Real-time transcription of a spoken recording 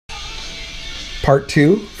Part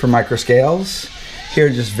 2 for microscales. Here are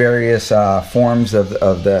just various forms of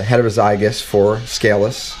the heterozygus for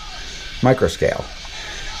scaleless microscale.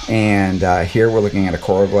 And here we're looking at a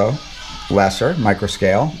coral glow, lesser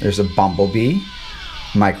microscale. There's a bumblebee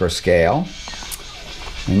microscale.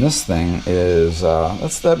 And this thing is,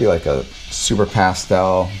 that'd be like a super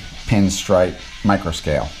pastel pinstripe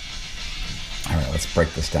microscale. All right, let's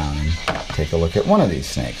break this down and take a look at one of these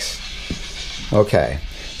snakes. Okay,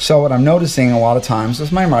 so what I'm noticing a lot of times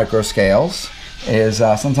with my microscales is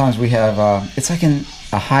sometimes we have, it's like a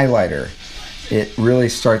highlighter. It really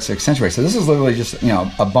starts to accentuate. So this is literally just,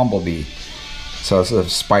 a bumblebee. So it's a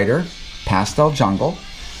spider, pastel jungle,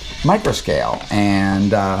 microscale.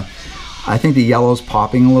 And I think the yellow's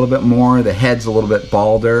popping a little bit more. The head's a little bit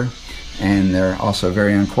balder. And they're also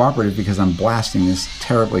very uncooperative because I'm blasting this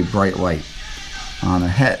terribly bright light on their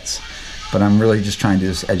heads. But I'm really just trying to do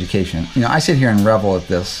this education. I sit here and revel at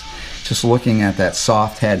this, just looking at that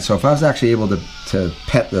soft head. So if I was actually able to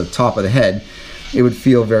pet the top of the head, it would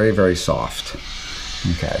feel very, very soft.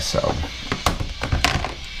 Okay, so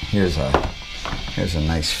here's a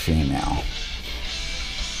nice female.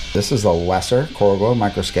 This is a lesser coral glow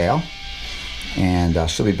microscale, and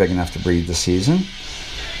she'll be big enough to breed this season.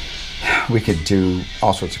 We could do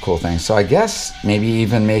all sorts of cool things. So I guess maybe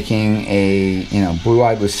even making a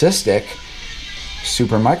blue-eyed leucistic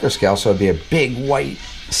super microscale, so it'd be a big white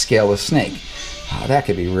scaleless snake. That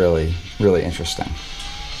could be really, really interesting.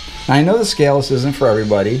 Now, I know the scaleless isn't for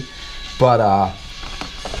everybody, but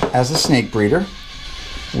as a snake breeder,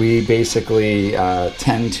 we basically we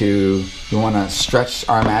want to stretch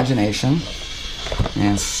our imagination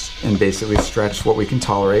and basically stretch what we can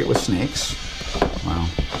tolerate with snakes. Wow.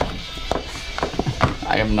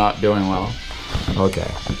 I am not doing well. Okay,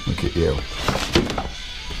 look at you.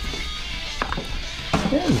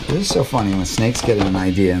 It is so funny when snakes get an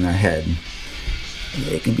idea in their head.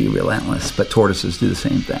 They can be relentless, but tortoises do the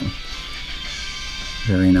same thing.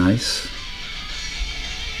 Very nice.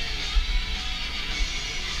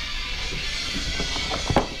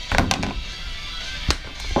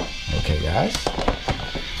 Okay, guys.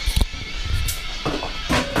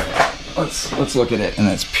 Let's look at it in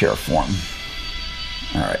its pure form.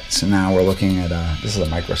 All right, so now we're looking at, this is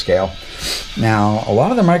a microscale. Now, a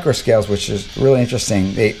lot of the microscales, which is really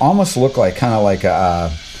interesting, they almost look like, kind of like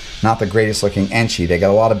a, not the greatest looking Enchi. They got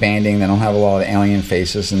a lot of banding, they don't have a lot of alien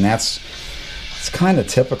faces, and it's kind of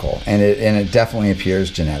typical, and it definitely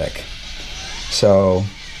appears genetic. So,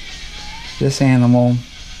 this animal,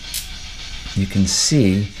 you can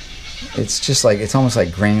see, it's just like, it's almost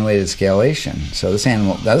like granulated scalation. So this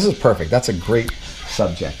animal, this is perfect. That's a great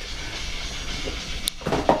subject.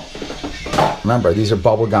 Remember, these are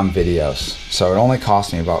bubblegum videos, so it only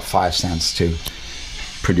cost me about 5 cents to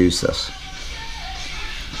produce this.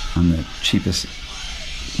 I'm the cheapest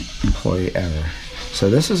employee ever.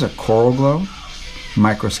 So this is a coral glow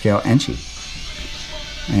microscale Enchi.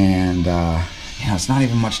 And it's not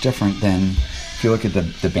even much different than, if you look at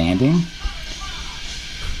the banding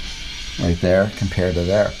right there compared to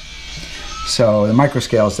there. So the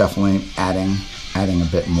microscale is definitely adding a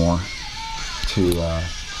bit more to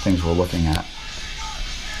things we're looking at.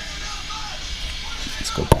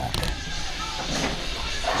 Let's go back.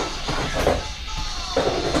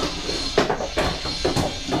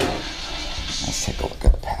 Let's take a look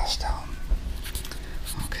at the pastel.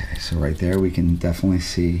 Okay, so right there we can definitely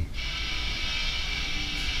see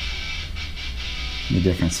the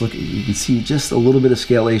difference. Look, you can see just a little bit of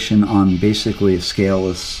scalation on basically a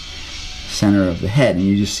scaleless center of the head, and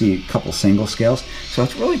you just see a couple single scales. So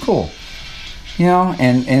it's really cool.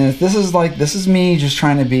 And this is me just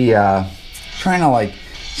trying to like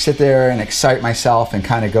sit there and excite myself and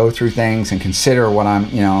kind of go through things and consider what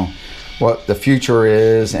what the future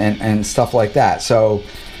is and stuff like that. So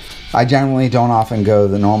I generally don't often go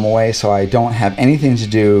the normal way, so I don't have anything to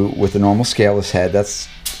do with the normal scaleless head. That's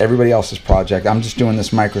everybody else's project. I'm just doing this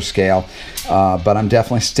microscale, but I'm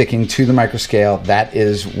definitely sticking to the microscale. That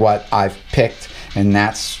is what I've picked, and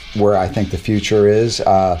that's where I think the future is.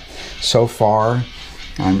 So far,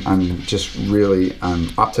 I'm just really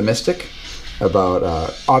optimistic about,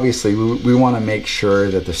 obviously we want to make sure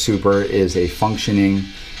that the super is a functioning,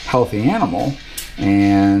 healthy animal,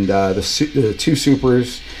 and the two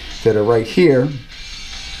supers that are right here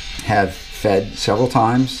have fed several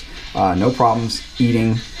times, no problems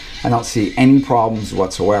eating. I don't see any problems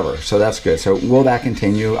whatsoever, so that's good. So will that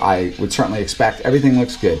continue? I would certainly expect. Everything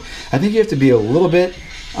looks good. I think you have to be a little bit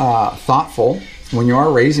thoughtful when you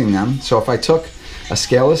are raising them. So if I took a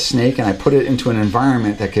scaleless snake and I put it into an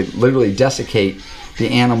environment that could literally desiccate the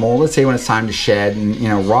animal, let's say when it's time to shed,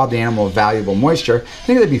 and rob the animal of valuable moisture, I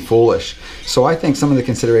think that'd be foolish. So I think some of the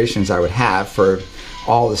considerations I would have for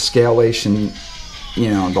all the scalation,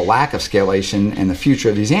 the lack of scalation and the future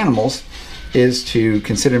of these animals is to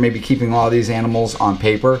consider maybe keeping all of these animals on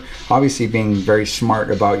paper, obviously being very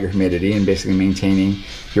smart about your humidity and basically maintaining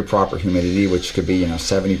your proper humidity, which could be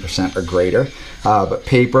 70% or greater, but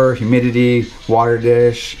paper, humidity, water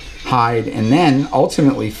dish, hide, and then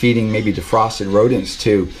ultimately feeding maybe defrosted rodents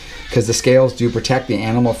too, because the scales do protect the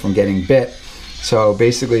animal from getting bit. So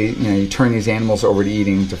basically, you turn these animals over to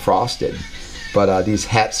eating defrosted, but these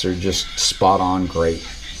hets are just spot on great.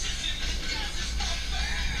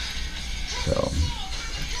 So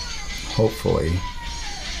hopefully,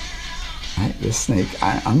 this snake,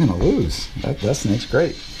 I'm gonna lose. That snake's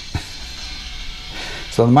great.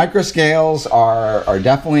 So the microscales are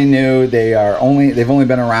definitely new. They've only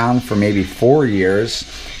been around for maybe 4 years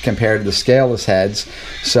compared to the scaleless heads.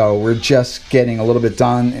 So we're just getting a little bit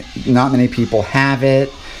done. Not many people have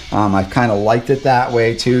it. I've kind of liked it that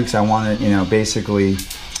way too, because I want to basically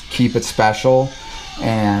keep it special.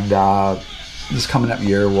 And this coming up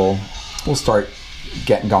year we'll start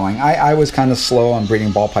getting going. I was kind of slow on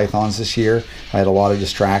breeding ball pythons this year. I had a lot of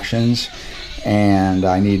distractions, and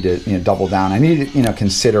I need to double down. I need to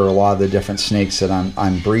consider a lot of the different snakes that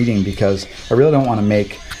I'm breeding, because I really don't want to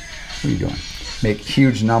make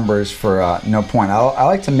huge numbers for no point. I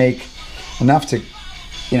like to make enough to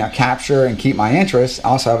capture and keep my interest. I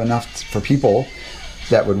also have enough for people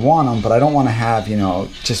that would want them, but I don't want to have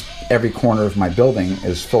just every corner of my building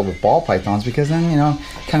is filled with ball pythons, because then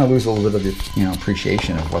kind of lose a little bit of the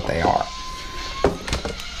appreciation of what they are.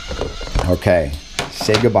 Okay,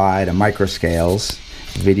 say goodbye to microscales,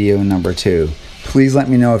 video number 2. Please let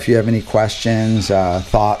me know if you have any questions,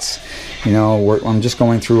 thoughts. I'm just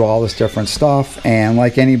going through all this different stuff, and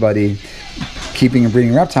like anybody, keeping and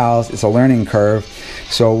breeding reptiles, it's a learning curve.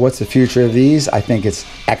 So what's the future of these? I think it's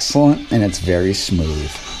excellent, and it's very smooth.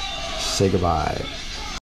 Say goodbye.